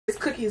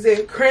cookies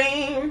and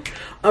cream,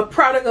 a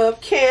product of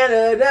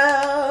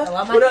Canada,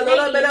 with a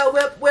little bit of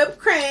whipped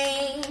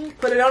cream.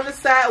 Put it on the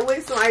side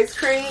with some ice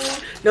cream.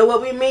 Know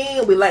what we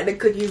mean? We like the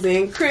cookies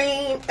and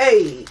cream.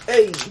 Hey,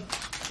 hey.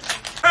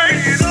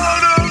 Hey, you know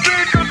the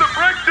bitches to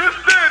break this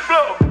dance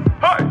floor.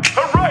 Hey,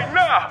 right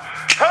now.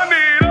 I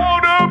need all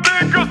the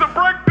bitches to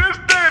break this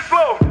dance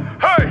floor.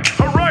 Hey,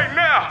 right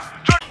now.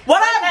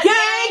 What up,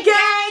 gang,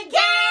 gang,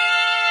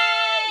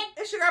 gang?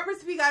 It's your girl,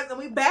 P, guys, and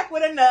we back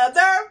with another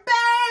banger.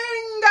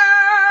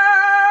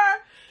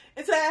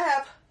 And today I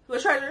have the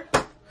treasure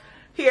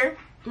here,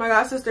 my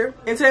god sister.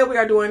 And today we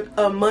are doing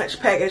a munch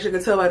pack, as you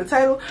can tell by the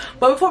title.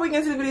 But before we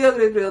get into the video, give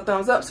this video a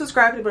thumbs up,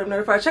 subscribe to the button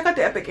notified, check out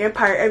the Epic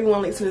Empire.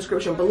 Everyone links in the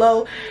description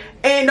below.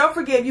 And don't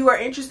forget, if you are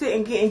interested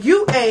in getting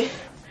you a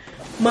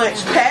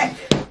munch pack,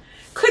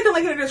 click the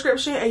link in the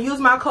description and use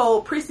my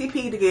code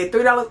PRISSY to get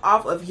 $3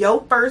 off of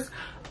your first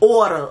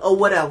order or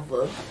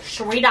whatever.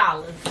 $3.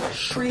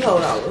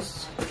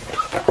 $3.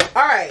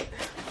 Alright.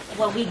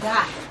 What we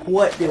got?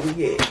 What did we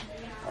get?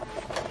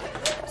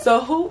 So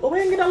who, we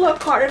didn't get a little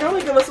card. They don't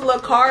really give us a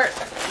little card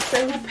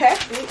saying who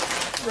packed it.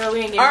 Well,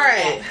 we didn't get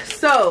Alright,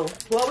 so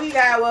what we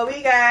got,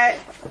 Alright,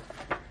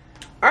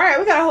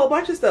 we got a whole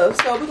bunch of stuff.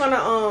 So we're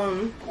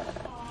gonna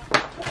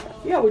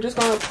yeah, we're just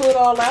gonna pull it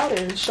all out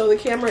and show the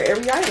camera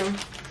every item.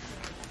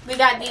 We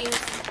got these.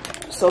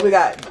 So we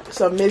got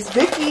some Miss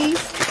Vicky's.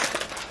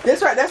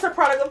 This right, that's a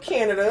product of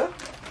Canada.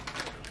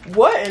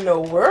 What in the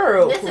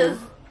world? This is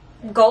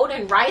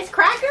golden rice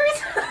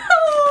crackers.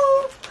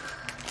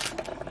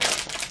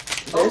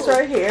 This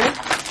right here.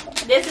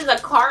 This is a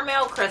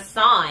caramel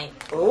croissant.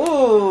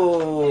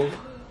 Ooh.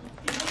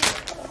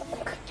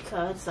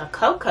 So it's a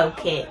cocoa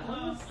kit.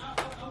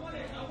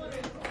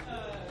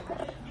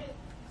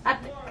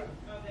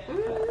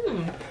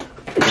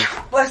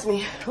 Bless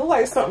me. Look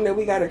like something that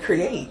we gotta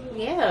create.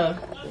 Yeah.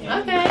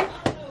 Okay.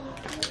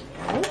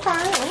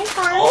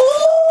 Okay.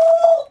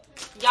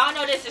 Y'all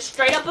know this is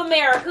straight up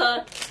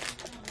America.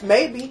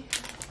 Maybe.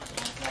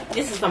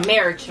 This is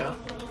America.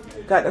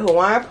 Got the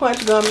Hawaiian Punch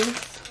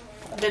gummies.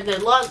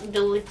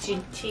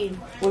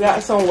 We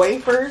got some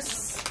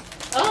wafers.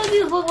 Oh,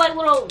 these look like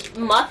little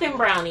muffin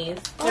brownies.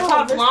 They're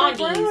called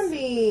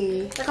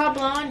blondies. They're called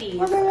blondies.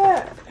 Look at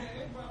that.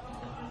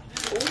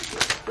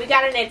 We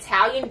got an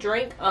Italian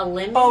drink, a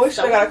lemon. Oh, we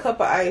should have got a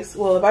cup of ice.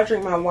 Well, if I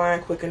drink my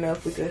wine quick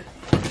enough, we could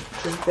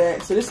drink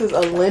that. So this is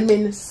a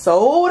lemon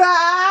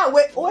soda.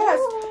 Wait,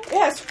 oh, it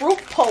has fruit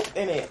pulp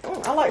in it.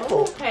 Oh, I like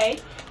pulp. Okay.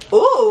 Ooh.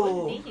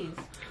 What are these?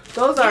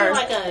 Those are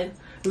like a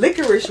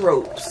licorice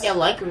ropes. Yeah,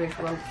 licorice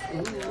ropes.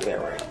 Ooh. Yeah,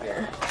 right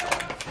there.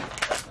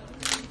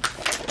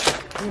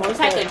 It's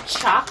like a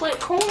chocolate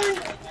corn.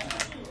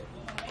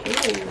 Ooh.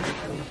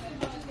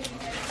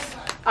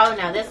 Oh,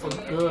 now this looks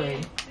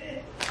good.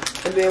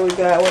 And then we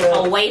got what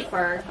else? A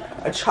wafer.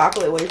 A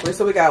chocolate wafer.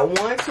 So we got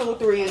 1, 2,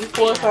 3,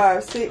 4,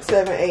 5, 6,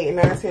 7, 8,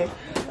 9, 10,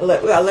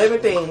 11. We got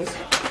 11 things.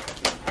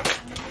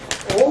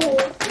 Oh,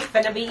 we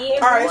finna be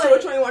eating. Alright, so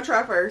which one you want to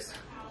try first?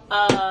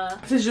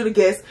 Since you're the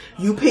guest,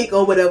 you pick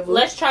or whatever.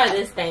 Let's try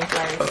this thing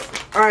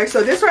first. Alright,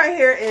 so this right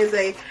here is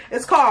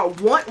it's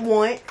called Want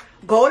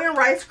Golden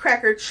Rice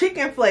Cracker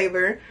Chicken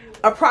Flavor,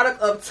 a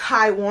product of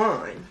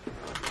Taiwan.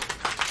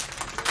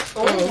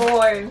 Oh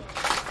boy.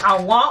 I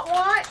want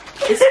one.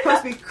 It's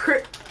supposed to be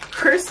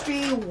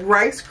crispy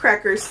rice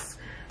crackers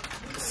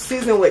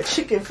seasoned with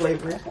chicken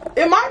flavor.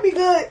 It might be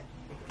good.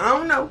 I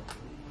don't know.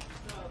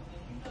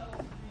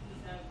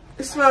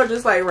 It smells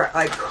just like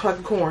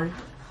corn.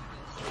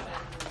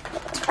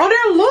 Oh,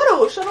 they're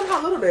little. Show them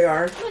how little they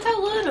are. Look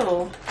how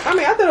little. I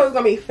mean, I thought it was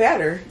gonna be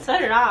fatter. So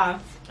did I.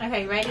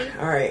 Okay, ready?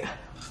 All right.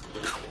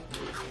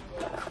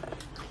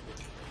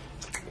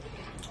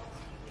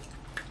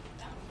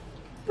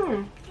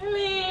 I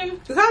mean,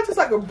 it kind of tastes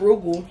like a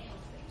Bruegel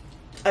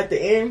at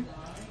the end.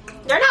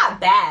 They're not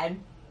bad.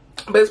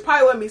 But it's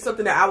probably wouldn't be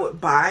something that I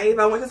would buy if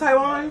I went to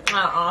Taiwan.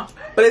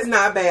 But it's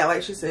not bad,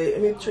 like she said. I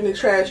mean, in the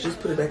trash, just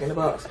put it back in the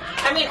box.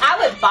 I mean, I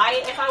would buy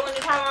it if I went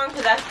to Taiwan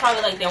because that's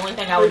probably like the only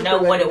thing I would know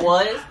what it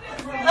was.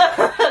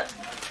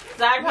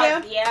 So I'd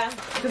probably, yeah.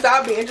 Because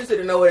I'd be interested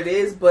to know what it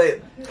is,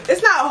 but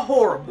it's not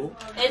horrible.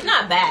 It's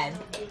not bad.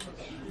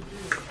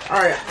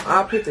 Alright,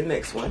 I'll pick the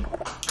next one.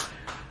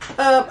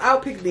 I'll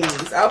pick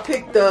these. I'll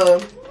pick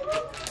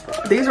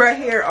these right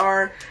here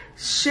are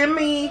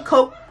Shimmy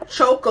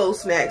Choco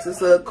Snacks.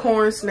 It's a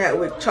corn snack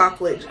with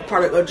chocolate,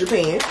 product of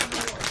Japan.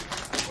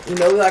 You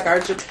know, we like our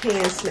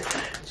Japan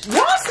snacks.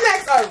 Y'all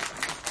snacks are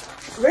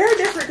very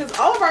different because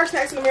all of our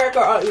snacks in America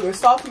are either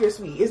salty or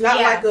sweet. It's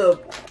not like I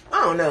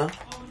don't know.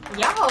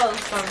 Y'all are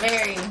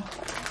very...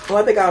 Well,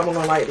 I think I'm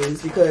gonna like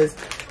these because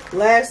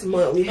last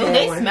month we had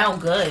they one. Smell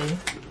good.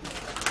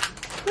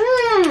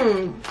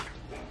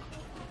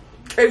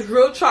 It's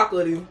real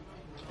chocolatey.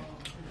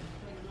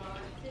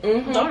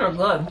 Those are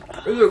good.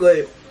 These are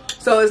good.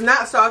 So it's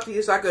not salty,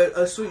 it's like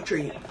a sweet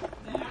treat.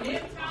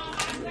 Okay.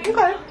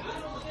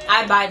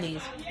 I buy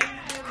these.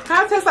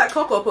 Kind of tastes like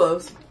Cocoa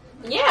Puffs.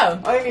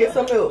 Yeah. Oh, you need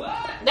some milk.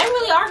 They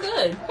really are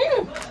good.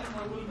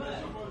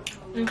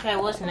 Okay,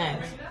 what's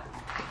next?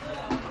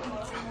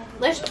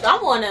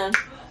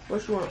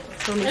 What you want?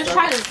 Let's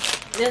try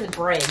this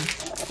bread.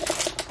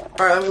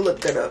 Alright, let me look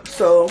that up.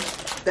 So,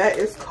 that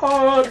is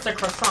called... It's a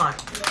croissant.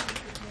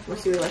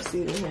 Let's see if I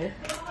see it in here.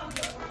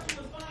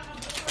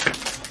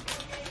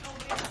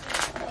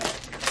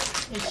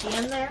 Is she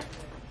in there?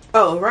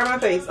 Oh, right in my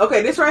face.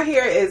 Okay, this right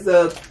here is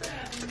a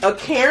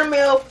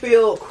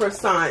caramel-filled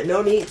croissant.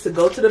 No need to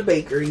go to the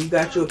bakery. You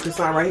got you a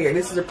croissant right here.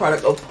 This is a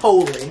product of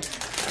Poland.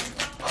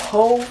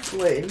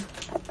 Poland.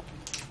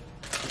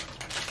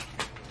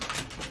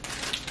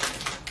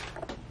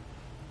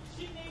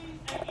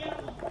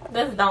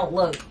 This don't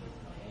look.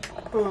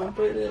 Put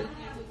it in.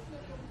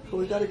 But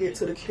we gotta get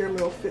to the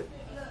caramel fill.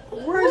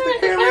 Where's the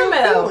caramel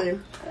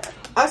filling?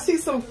 I see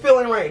some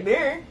filling right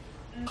there.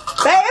 Babe,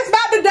 it's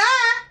about to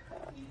die.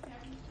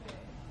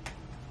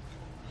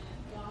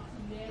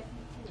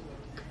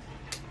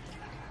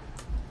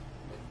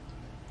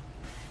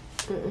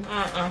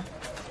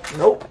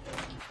 Nope.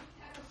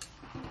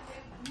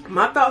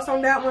 My thoughts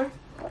on that one.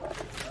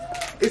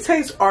 It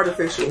tastes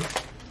artificial.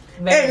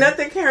 Ain't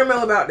nothing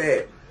caramel about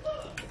that.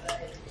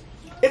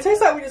 It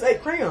tastes like we just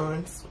ate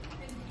crayons.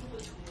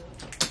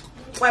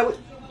 Like,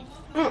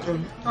 I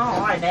don't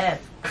like that.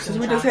 Since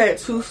we just had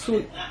 2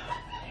 sweet.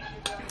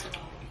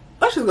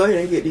 Let's just go ahead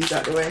and get these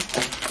out the way.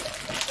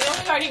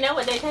 We already know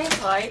what they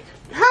taste like.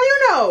 How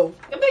you know?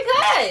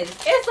 Because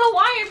it's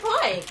Hawaiian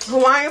Punch.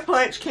 Hawaiian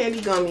Punch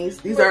candy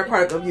gummies. These are a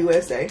product of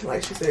USA,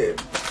 like she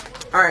said.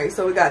 Alright,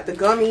 so we got the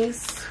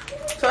gummies.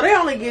 So they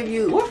only give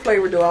you, what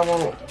flavor do I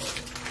want?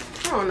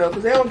 I don't know,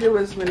 because they don't give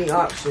us many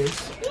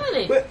options.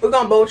 Really? We're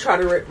going to both try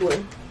the red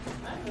blue.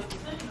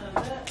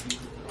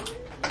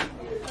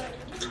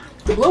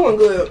 The blue one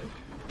good.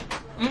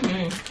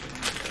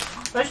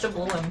 What's the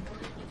blue one?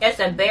 It's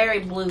a berry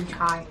blue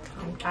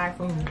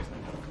typhoon.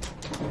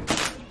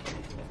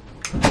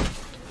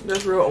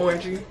 That's real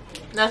orangey.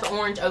 That's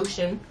Orange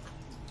Ocean.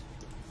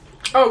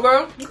 Oh,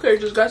 girl, you could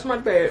have just got some out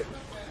of bed.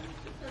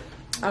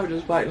 I was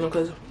just biting them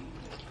because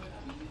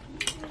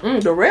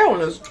the red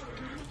one is.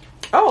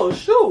 Oh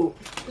shoot!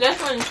 This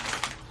one.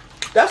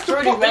 That's the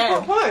pretty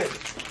red. Punch.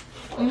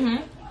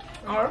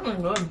 Oh, that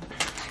one's good.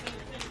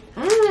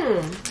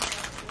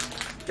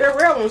 That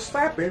red one's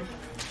slapping.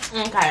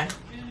 Okay.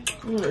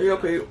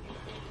 Okay.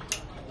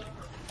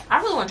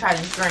 I really want to try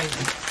this drink.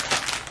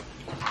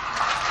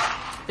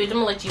 But I'm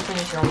gonna let you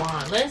finish your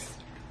wine. We're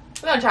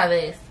gonna try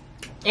this,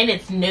 and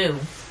it's new.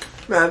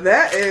 Now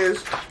that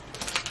is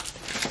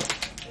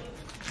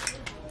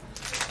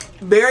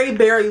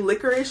berry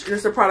licorice, and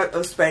it's a product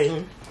of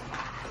Spain.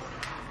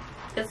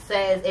 It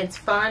says it's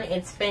fun,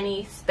 it's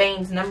Finny,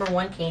 Spain's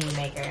 #1 candy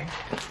maker.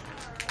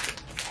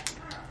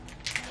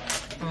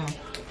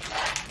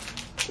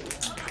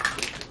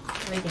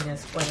 We can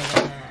just put it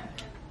in there.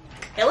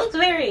 It looks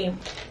very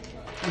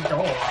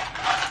dull.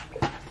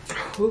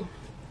 Ooh.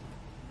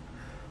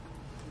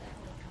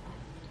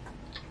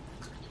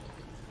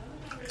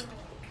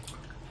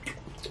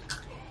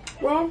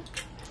 Well,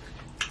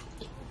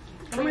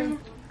 I mean,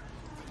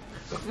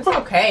 it's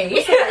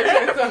okay.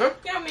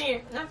 Come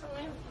here.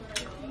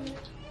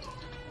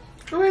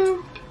 I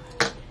mean,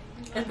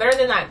 it's better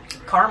than that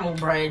caramel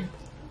bread.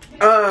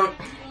 Yeah,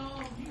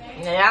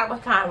 that was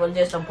kind of a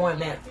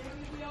disappointment.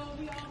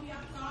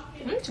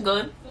 It's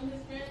good.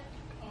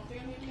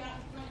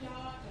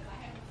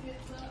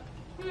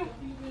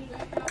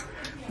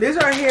 These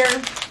are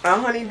here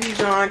honey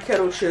Dijon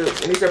kettle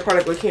chips, and these are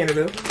product of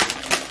Canada.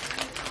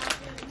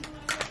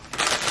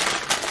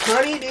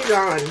 Honey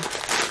Dijon.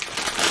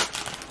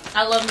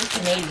 I love me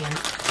Canadian.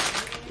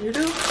 You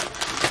do?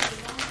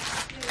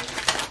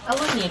 I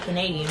love me a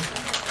Canadian.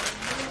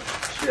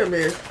 Sure,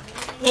 man.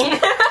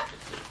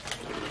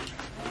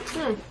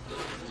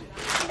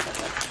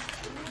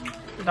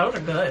 Those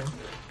are good.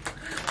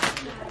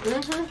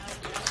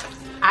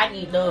 I'd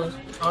eat those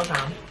all the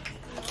time.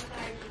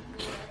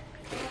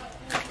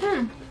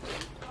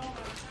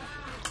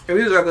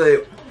 These are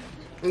good.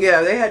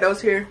 Yeah, they had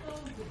those here.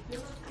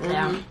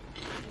 Yeah.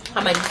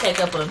 I might just take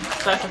up a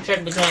special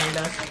trip to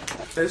Canada.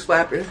 They're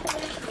slapping.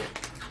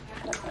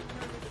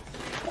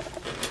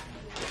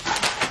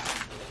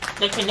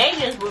 The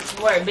Canadians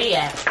where it be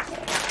at.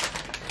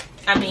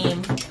 I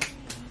mean,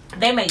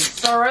 they made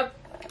syrup.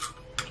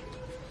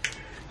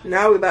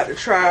 Now we're about to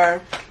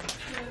try.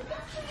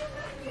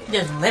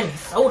 Just lemon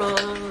soda.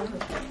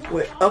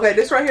 Okay,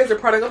 this right here is a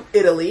product of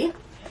Italy.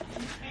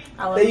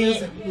 They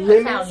use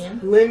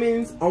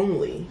lemons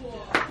only.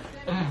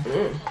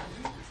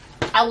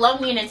 I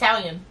love me an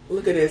Italian.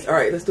 Look at this. All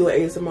right, let's do an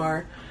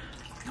ASMR.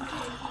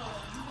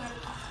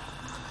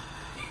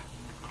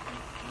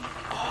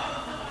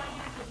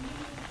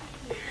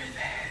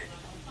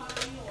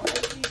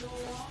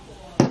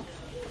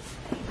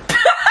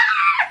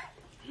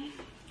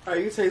 All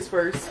right, you taste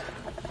first.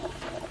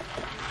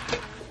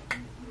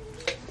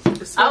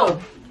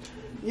 Oh.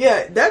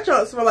 Yeah, that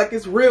junk smells like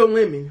it's real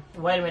lemon.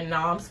 Wait a minute, no,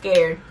 I'm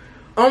scared.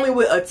 Only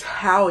with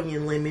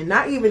Italian lemon,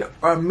 not even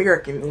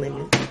American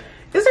lemon.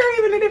 Is there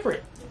even a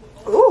difference?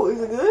 Ooh,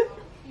 is it good?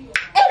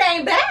 It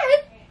ain't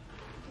bad.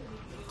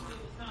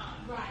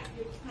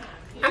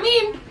 I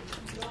mean,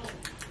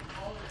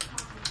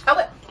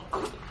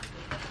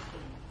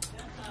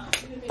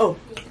 Oh.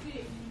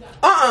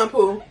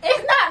 Pooh.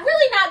 It's not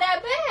really not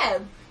that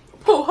bad.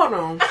 Pooh, hold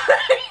on.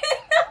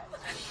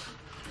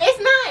 It's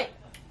not.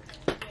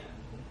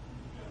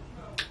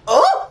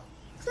 Oh,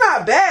 it's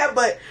not bad,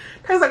 but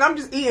tastes like I'm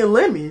just eating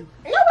lemon.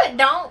 No, it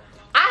don't.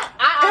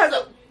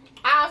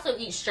 I also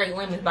eat straight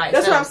lemons by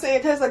itself. That's what I'm saying.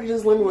 It tastes like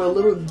just lemon with a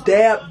little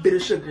dab bit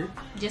of sugar.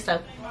 Just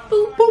a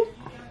boop Boop.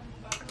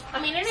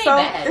 I mean, it ain't So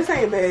bad. this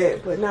ain't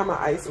bad, but now my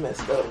ice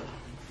messed up.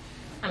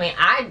 I mean,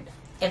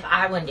 if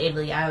I went to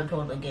Italy, I would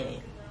totally get it.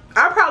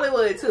 I probably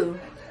would too.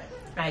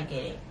 I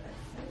get it.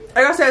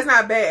 Like I said, it's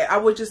not bad. I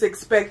was just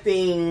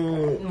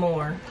expecting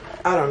More.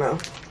 I don't know.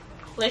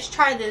 Let's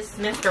try this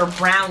Mr.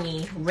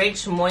 Brownie.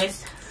 Rich,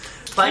 moist,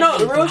 spongy No,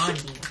 the real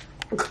blondie.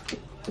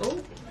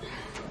 Ooh.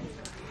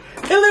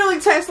 It literally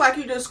tastes like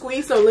you just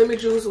squeeze some lemon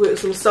juice with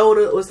some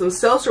soda or some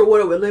seltzer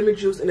water with lemon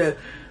juice and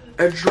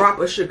a drop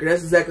of sugar.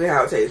 That's exactly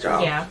how it tastes,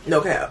 y'all. Yeah.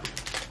 No cap.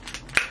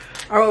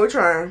 Alright, we're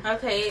trying.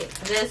 Okay,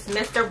 this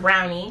Mr.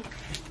 Brownie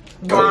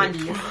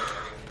blondie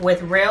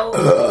with real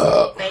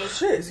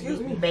Shit, excuse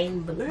me.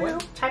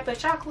 What type of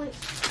chocolate?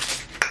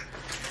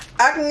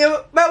 I can give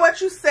about what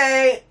you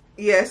say.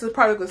 Yes, it's a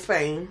product of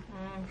Spain.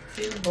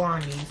 Two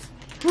blondies.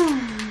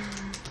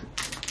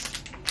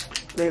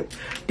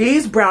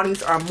 These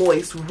brownies are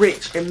moist,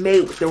 rich, and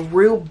made with the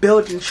real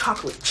Belgian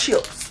chocolate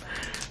chips.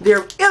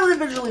 They're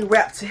individually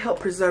wrapped to help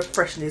preserve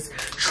freshness.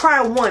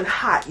 Try one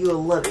hot,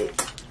 you'll love it.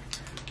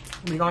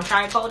 We gonna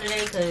try it cold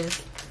today,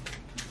 cause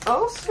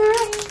Oh,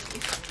 snap.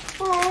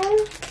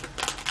 Oh,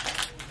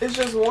 it's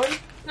just one.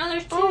 no,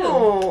 there's two.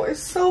 Oh, it's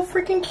so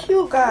freaking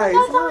cute, guys.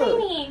 That's Look.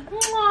 tiny.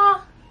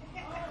 Mwah.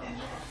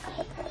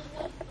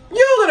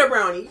 You get a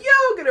brownie.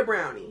 You get a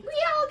brownie. We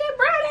all get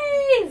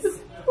brownies.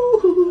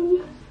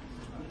 Ooh.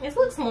 This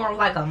looks more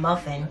like a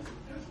muffin.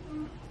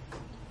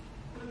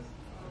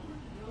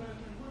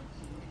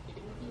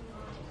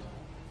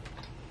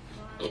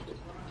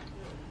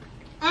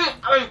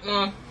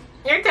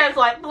 It tastes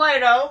like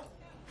Play-Doh.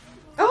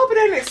 I hope it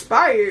ain't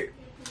expired.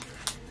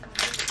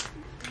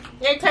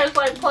 It tastes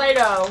like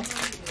Play-Doh.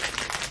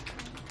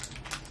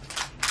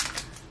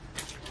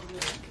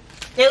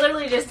 It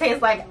literally just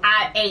tastes like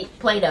I ate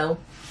Play-Doh.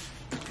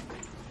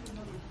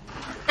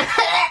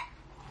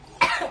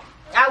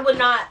 I would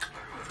not.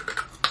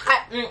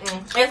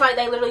 It's like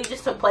they literally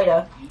just took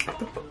Play-Doh.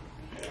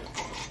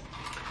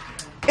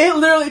 It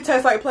literally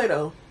tastes like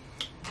Play-Doh.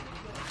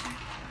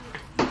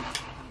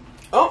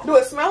 Oh, do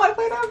it smell like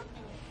Play-Doh?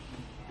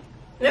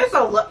 This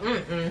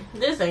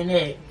This ain't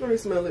it. Let me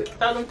smell it.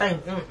 Doesn't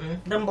think.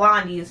 Them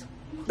blondies.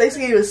 They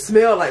can even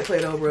smell like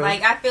Play-Doh, bro.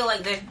 Like, I feel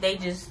like they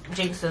just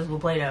jinxed us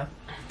with Play-Doh.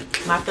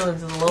 My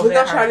feelings is a little We're bit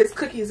gonna try hurt. this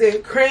cookies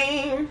and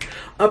cream,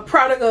 a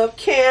product of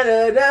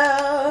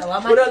Canada,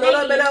 with a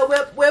little bit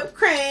of whipped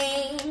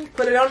cream.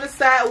 Put it on the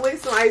side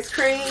with some ice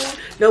cream.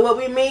 Know what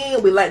we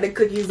mean? We like the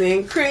cookies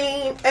and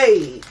cream.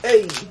 Hey,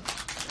 hey.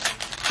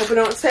 Hope it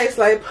don't taste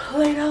like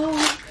Play-Doh,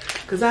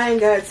 cause I ain't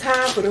got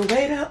time for the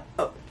wait up.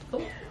 Oh,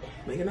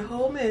 making a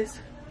whole mess.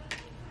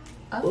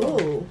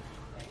 Oh. Ooh.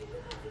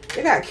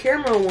 They got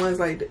caramel ones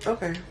like that.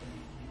 Okay.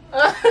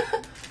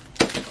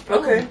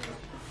 Okay.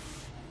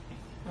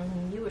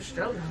 You were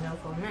struggling though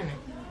for a minute.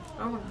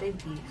 I want a big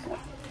piece.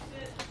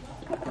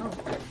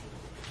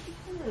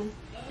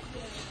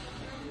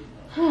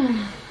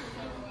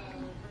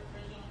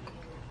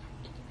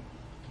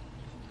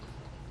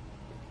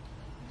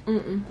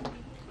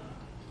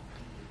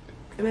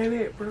 It ain't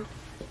it, bro.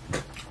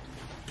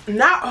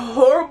 Not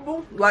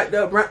horrible like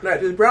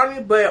this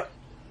brownie, but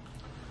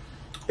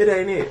it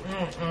ain't it.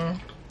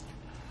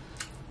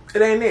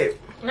 It ain't it.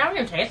 It not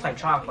even tastes like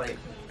chocolate.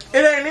 It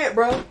ain't it,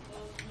 bro.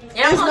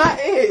 It's not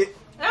it. It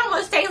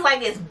almost tastes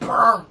like it's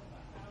burnt.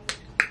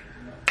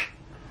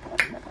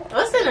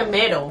 What's in the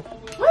middle?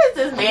 What is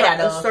this made out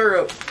of?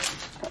 Syrup.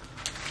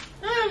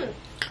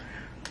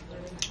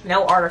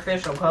 No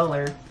artificial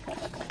color.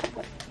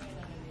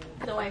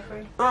 The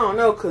wafer. I don't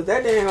know, cause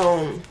that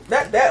dang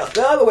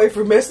the other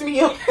wafer messed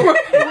me up.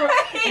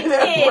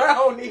 That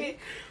brownie.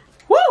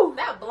 Woo!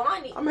 That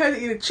blondie. I'm gonna have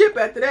to eat a chip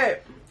after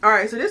that. All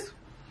right, so this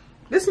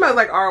smells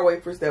like our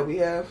wafers that we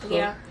have. So.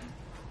 Yeah.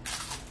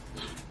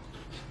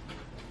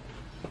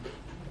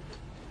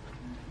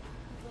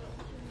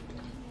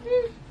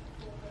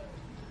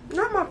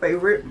 Not my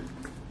favorite,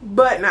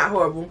 but not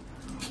horrible.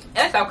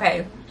 That's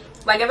okay.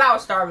 Like if I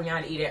was starving,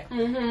 I'd eat it.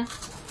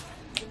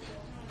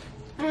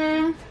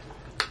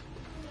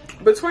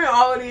 Between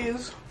all of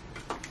these,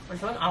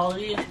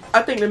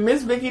 I think the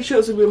Miss Vicky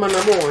chips would be my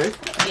number one.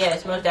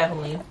 Yes, most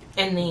definitely.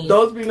 And these.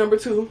 Those would be number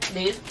two.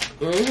 These?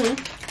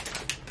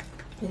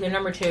 These are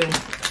number two.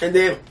 And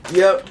then,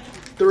 yep,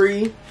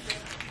 3.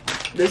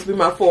 This would be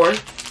my 4.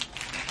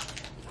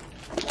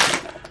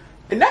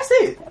 And that's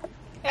it.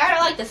 Yeah, I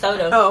don't like the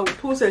soda. Oh,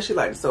 Pooh said she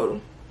liked the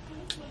soda.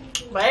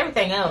 But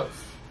everything else,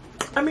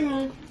 I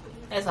mean,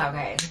 it's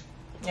okay.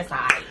 It's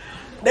alright.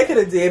 they could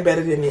have did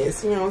better than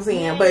this, you know what I'm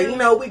saying? But you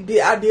know,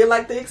 I did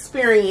like the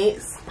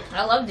experience.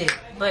 I loved it.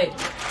 But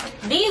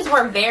these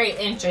were very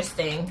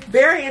interesting.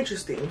 Very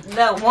interesting.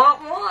 The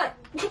want.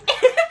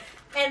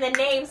 And the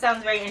name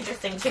sounds very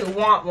interesting too.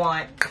 Want.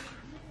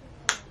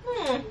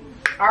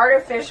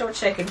 Artificial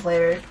chicken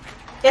flavor.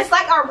 It's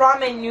like our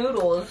ramen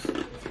noodles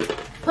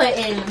put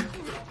in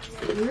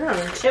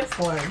chip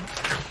form.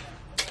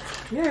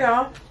 Yeah,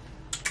 y'all.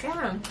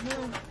 Yeah.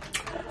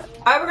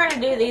 We're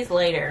gonna do these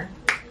later.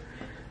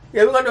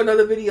 Yeah, we're gonna do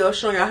another video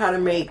showing y'all how to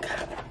make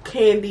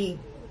candy,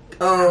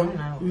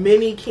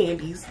 mini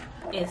candies.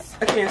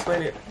 I can't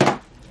explain it.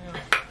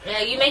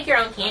 Yeah, you make your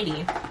own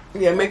candy.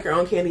 Yeah, make your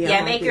own candy.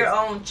 Yeah, make your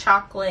own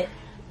chocolate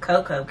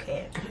cocoa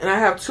kit. And I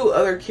have 2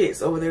 other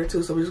kits over there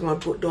too, so we're just gonna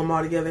do them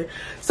all together.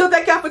 So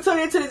thank y'all for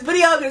tuning into this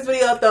video. Give this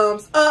video a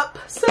thumbs up,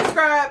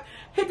 subscribe,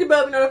 hit the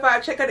bell to be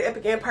notified. Check out the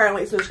Epic Empire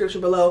links in the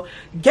description below.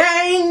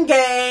 Gang,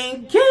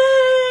 gang,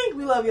 gang.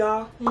 We love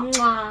y'all.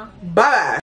 Bye bye.